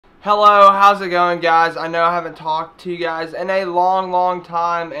Hello, how's it going, guys? I know I haven't talked to you guys in a long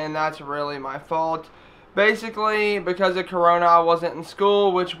time, and that's really my fault. Basically, because of Corona, I wasn't in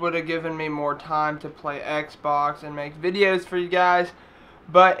school, which would have given me more time to play Xbox and make videos for you guys.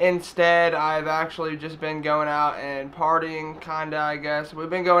 But instead, I've actually just been going out and partying, kinda, I guess.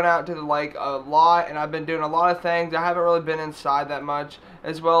 We've been going out to the lake a lot, and I've been doing a lot of things. I haven't really been inside that much,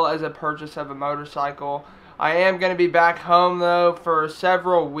 as well as a purchase of a motorcycle. I am going to be back home, though, for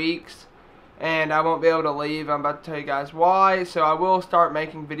several weeks, and I won't be able to leave. I'm about to tell you guys why. So I will start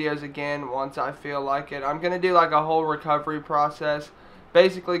making videos again once I feel like it. I'm going to do like a whole recovery process.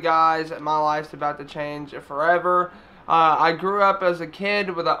 Basically, guys, my life's about to change forever. I grew up as a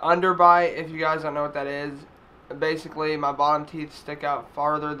kid with an underbite. If you guys don't know what that is, basically my bottom teeth stick out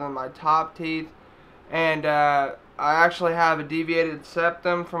farther than my top teeth, and I actually have a deviated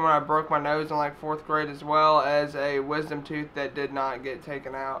septum from when I broke my nose in like 4th grade, as well as a wisdom tooth that did not get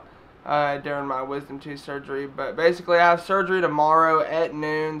taken out during my wisdom tooth surgery. But basically, I have surgery tomorrow at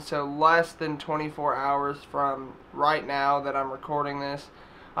noon, so less than 24 hours from right now that I'm recording this.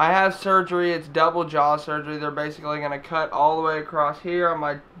 I have surgery. It's double jaw surgery. They're basically going to cut all the way across here on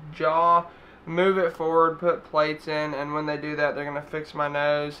my jaw, move it forward, put plates in, and when they do that, they're going to fix my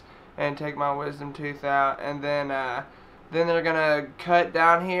nose and take my wisdom tooth out, and then they're gonna cut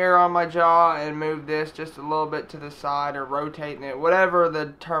down here on my jaw and move this just a little bit to the side, or rotating it, whatever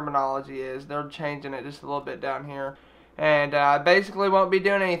the terminology is. They're changing it just a little bit down here, and I basically won't be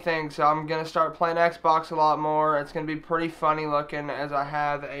doing anything. So I'm gonna start playing Xbox a lot more. It's gonna be pretty funny looking, as I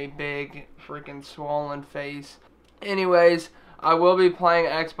have a big freaking swollen face. Anyways, I will be playing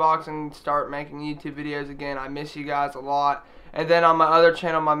Xbox and start making YouTube videos again. I miss you guys a lot. And then on my other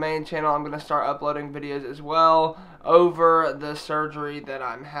channel, my main channel, I'm going to start uploading videos as well over the surgery that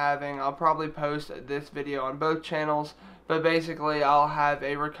I'm having. I'll probably post this video on both channels, but basically I'll have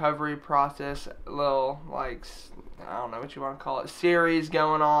a recovery process, little, like, I don't know what you want to call it, series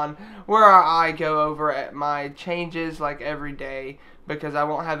going on, where I go over my changes like every day, because I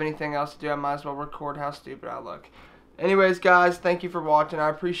won't have anything else to do. I might as well record how stupid I look. Anyways, guys, thank you for watching. I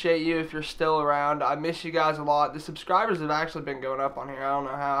appreciate you if you're still around. I miss you guys a lot. The subscribers have actually been going up on here. I don't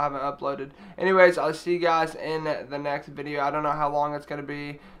know how. I haven't uploaded. Anyways, I'll see you guys in the next video. I don't know how long it's going to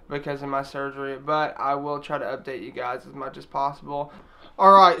be because of my surgery, but I will try to update you guys as much as possible.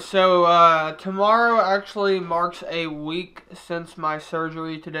 Alright, so tomorrow actually marks a week since my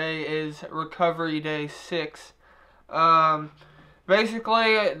surgery. Today is recovery day 6.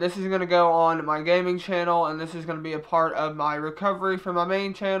 Basically, this is going to go on my gaming channel, and this is going to be a part of my recovery from my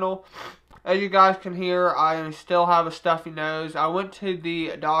main channel. As you guys can hear, I still have a stuffy nose. I went to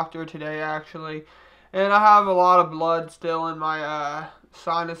the doctor today, actually, and I have a lot of blood still in my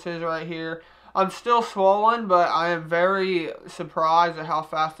sinuses right here. I'm still swollen, but I am very surprised at how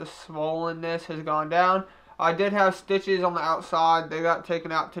fast the swollenness has gone down. I did have stitches on the outside. They got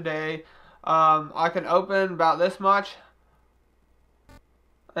taken out today. I can open about this much,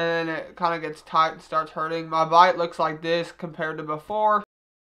 and it kind of gets tight and starts hurting. My bite looks like this compared to before.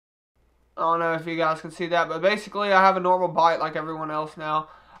 I don't know if you guys can see that, but basically I have a normal bite like everyone else now.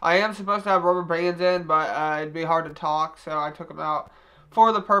 I am supposed to have rubber bands in, but it'd be hard to talk, so I took them out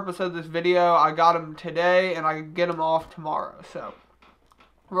for the purpose of this video. I got them today, and I can get them off tomorrow. So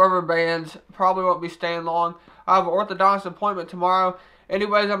rubber bands probably won't be staying long. I have an orthodontist appointment tomorrow.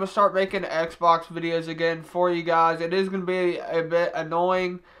 Anyways, I'm going to start making Xbox videos again for you guys. It is going to be a bit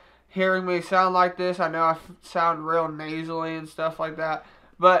annoying hearing me sound like this. I know I sound real nasally and stuff like that.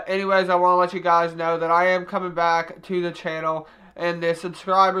 But anyways, I want to let you guys know that I am coming back to the channel. And the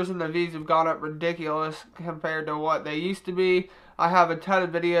subscribers and the views have gone up ridiculous compared to what they used to be. I have a ton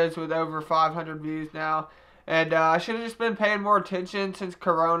of videos with over 500 views now. And I should have just been paying more attention since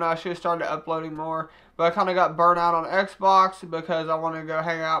Corona. I should have started uploading more. But I kind of got burnt out on Xbox because I wanted to go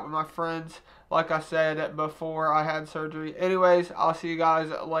hang out with my friends, like I said before I had surgery. Anyways, I'll see you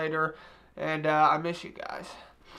guys later. And I miss you guys.